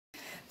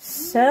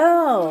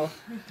so.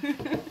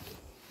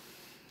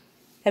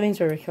 That means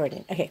we're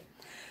recording. Okay.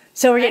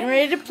 So we're getting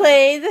ready to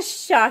play the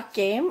shock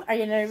game. Are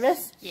you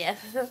nervous? Yes.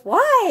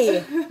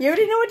 Why? You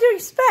already know what to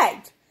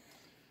expect.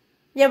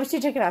 Yeah, but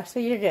you took it off, so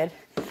you're good.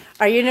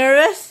 Are you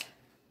nervous?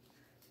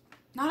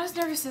 Not as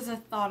nervous as I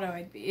thought I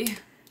would be.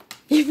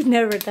 You've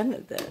never done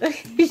it, though.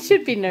 You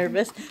should be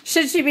nervous.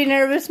 Should she be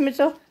nervous,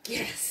 Mitchell?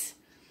 Yes.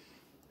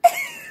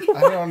 I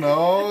don't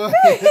know.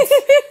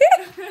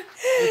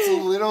 It's a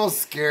little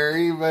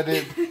scary, but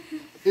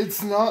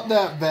it's not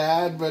that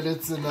bad, but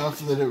it's enough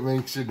that it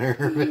makes you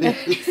nervous.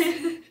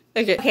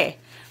 Okay.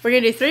 We're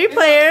going to do 3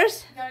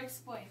 players. You gotta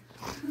explain.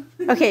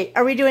 Okay,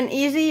 are we doing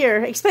easy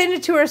or explain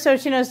it to her so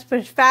she knows to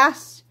push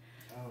fast?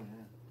 Oh,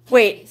 yeah.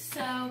 Wait.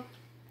 So,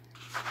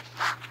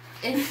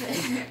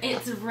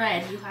 it's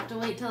red. You have to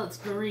wait till it's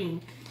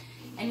green.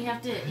 And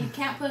you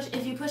can't push,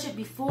 if you push it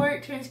before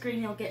it turns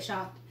green, you'll get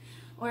shocked.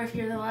 Or if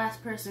you're the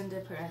last person to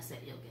press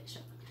it, you'll get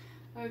shocked.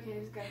 Okay,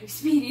 it's gotta be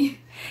speedy.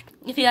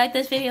 If you like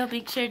this video,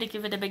 be sure to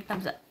give it a big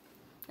thumbs up.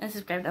 And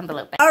subscribe down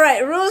below.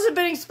 Alright, rules have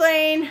been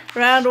explained.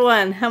 Round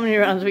 1. How many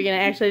rounds are we going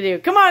to actually do?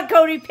 Come on,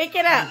 Cody, pick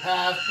it You up.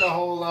 have to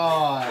hold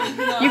on.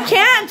 You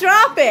can't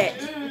drop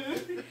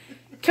it.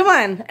 Come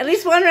on, at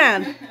least 1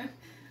 round.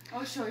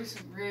 I'll show you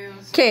some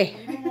rules. Okay.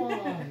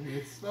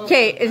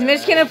 Okay, is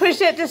Mitch going to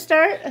push it to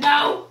start?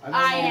 No,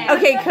 I am.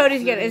 Okay,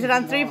 Cody's good. Is it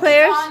on 3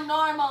 players? On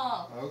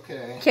normal.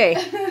 Okay. Okay,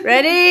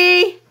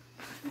 ready?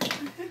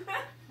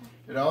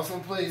 It also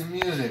plays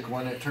music.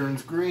 When it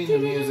turns green, the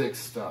music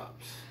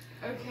stops.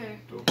 Okay.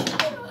 Don't There's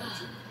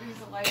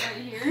a light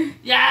right here.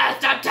 Yeah,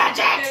 stop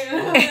touching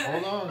it.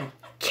 Hold on.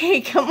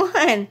 Okay, come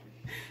on.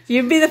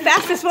 You'd be the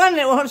fastest one and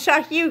it won't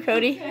shock you,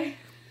 Cody. Okay.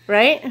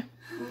 Right?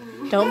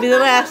 Don't be the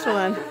last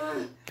one.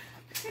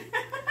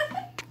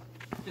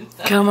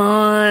 Come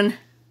on.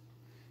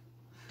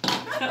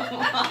 Don't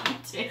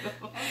want to.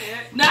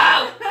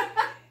 No.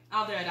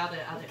 I'll do it.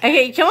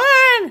 Okay, come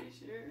on.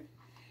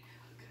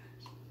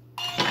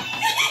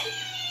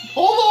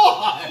 Hold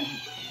on.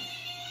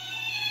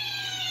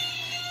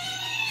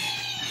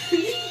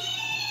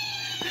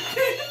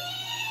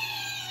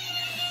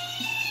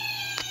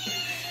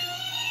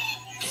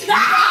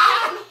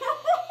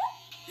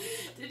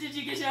 Did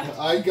you get shocked?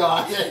 I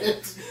got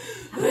it.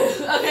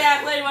 Okay, I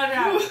played 1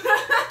 round.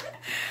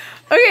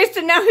 Okay,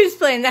 so now who's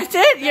playing? That's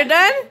it? You're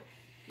done?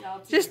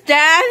 Just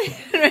Dad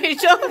and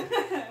Rachel?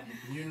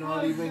 You're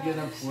not even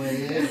gonna play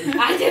it.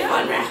 I did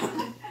 1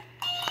 round.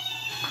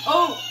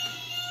 Oh!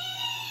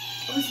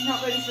 I was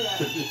not ready for that.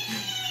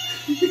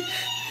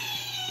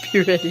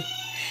 Be ready.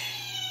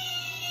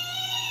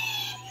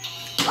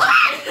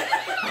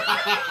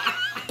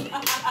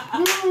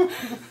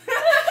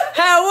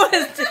 How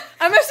was it?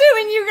 I'm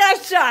assuming you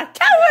got shocked.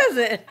 How was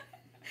it?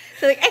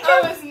 So like,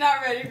 I was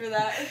not ready for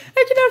that.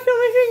 I cannot feel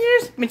my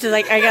fingers. Mitch is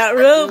like, I got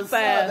real It's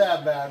fast. not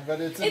that bad,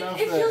 but it's enough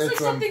It that feels like it's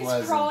something's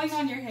unpleasant. crawling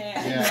on your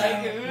hand.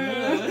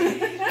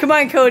 Yeah. Come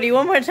on, Cody,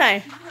 one more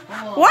time.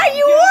 Why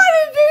you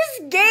wanted this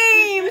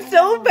game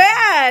so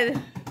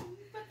bad?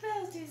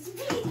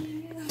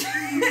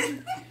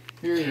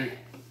 Here,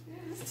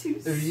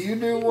 if you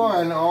do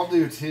 1, I'll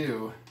do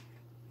 2.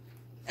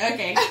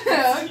 Okay.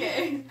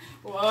 Okay.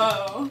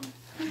 Whoa.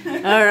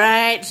 All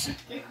right.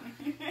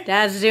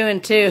 Dad's doing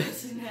 2.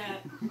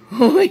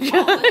 Oh my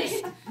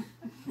gosh.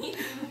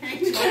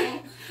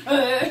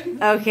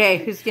 Okay,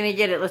 who's gonna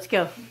get it? Let's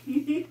go.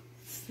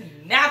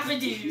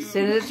 Snap-a-doo. As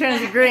soon as it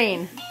turns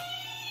green.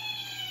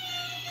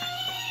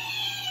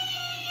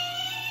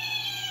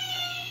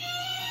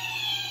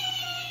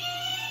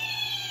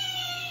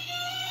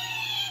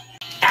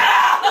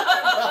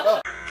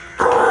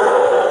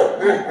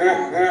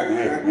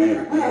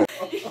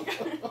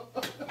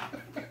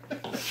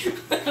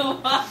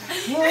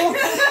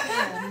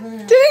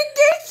 Did it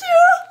get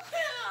you?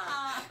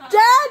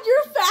 Dad,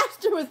 you're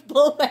faster with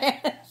both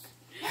hands.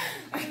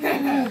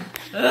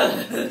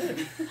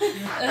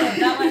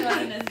 That one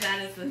wasn't as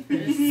bad as the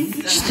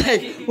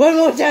first. One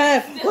more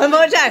time. One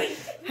more time.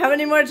 How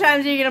many more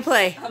times are you going to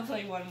play? I'll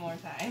play 1 more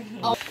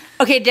time.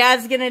 Okay,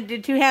 Dad's going to do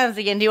 2 hands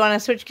again. Do you want to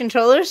switch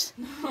controllers?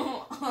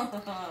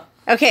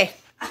 Okay.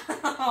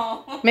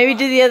 Maybe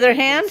do the other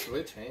hand?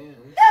 Switch hands.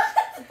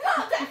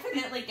 I'll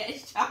definitely get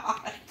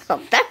shocked. I'll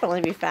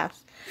definitely be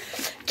fast.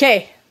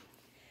 Okay.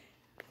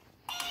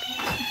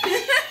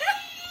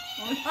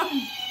 Hold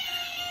on.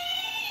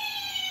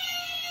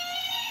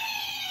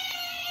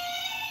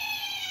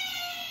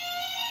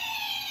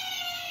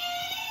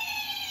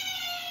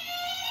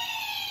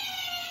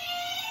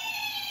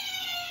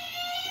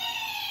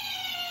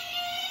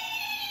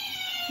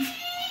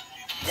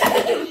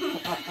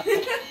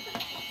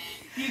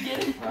 You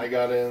get it? I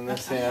got it in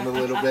this hand a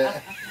little bit.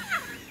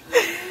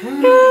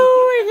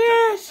 Oh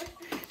my gosh.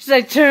 She's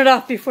like, turn it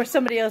off before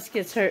somebody else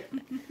gets hurt.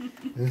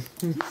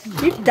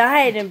 You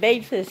died and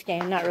begged for this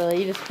game. Not really.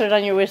 You just put it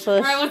on your wish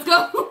list. Alright, let's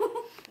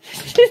go.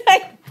 She's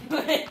like,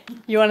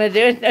 you want to do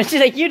it? No,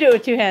 she's like, you do it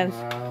with 2 hands.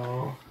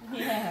 No.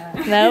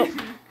 Yeah. Nope.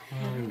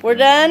 We're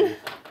done?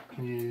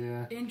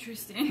 Yeah.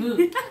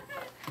 Interesting.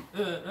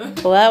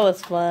 Well, that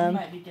was fun.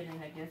 Might be getting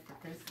a gift for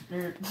Christmas.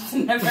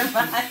 Never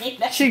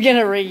mind. She's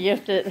gonna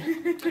re-gift it.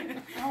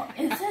 Oh,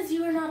 it says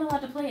you are not allowed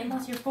to play it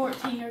unless you're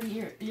 14 or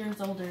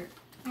years older.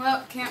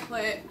 Well, can't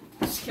play it.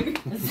 Just kidding.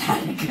 Is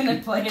that gonna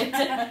play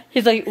it?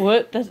 He's like,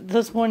 what?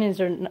 Those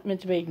warnings are not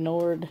meant to be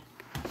ignored.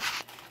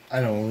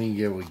 I don't think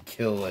it would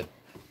kill a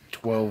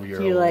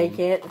 12-year-old. Do you like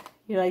it?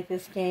 You like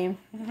this game?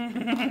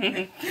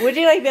 What do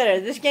you like better,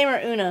 this game or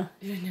Uno?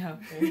 Uno,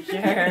 for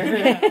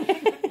sure.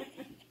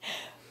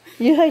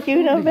 You like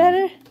Uno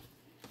better?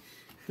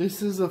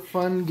 This is a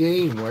fun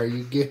game where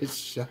you get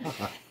shot.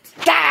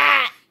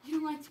 You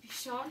don't like to be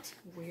shocked?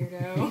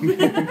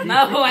 Weirdo.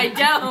 No, I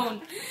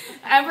don't.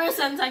 Ever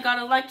since I got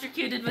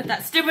electrocuted with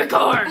that stupid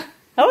cord.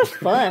 That was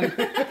fun.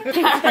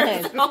 That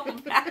hurt so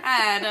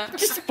bad.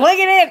 Just plug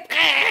it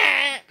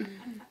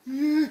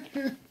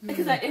in.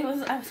 Because I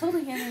was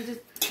holding it and I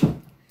just...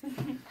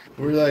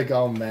 We're like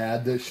all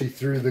mad that she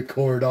threw the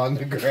cord on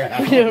the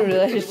ground. We don't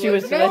realize she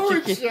was No, it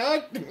electrocuted.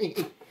 shocked me.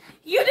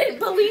 You didn't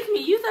believe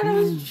me. You thought I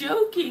was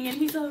joking. And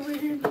he's over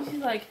here and she's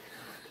like,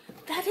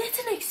 that is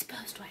an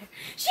exposed wire.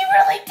 She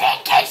really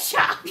did get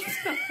shocked.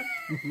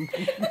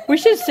 We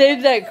should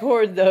save that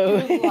cord though.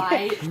 Your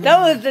life. That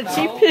was the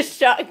cheapest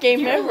shot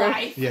game Your ever.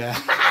 life. Yeah.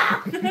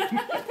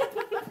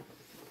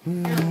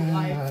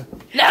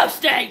 No,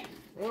 stay.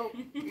 Oh,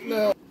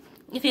 no.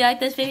 If you like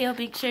this video,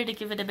 be sure to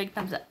give it a big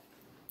thumbs up.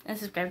 And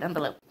subscribe down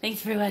below.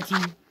 Thanks for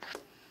watching.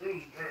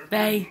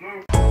 Bye.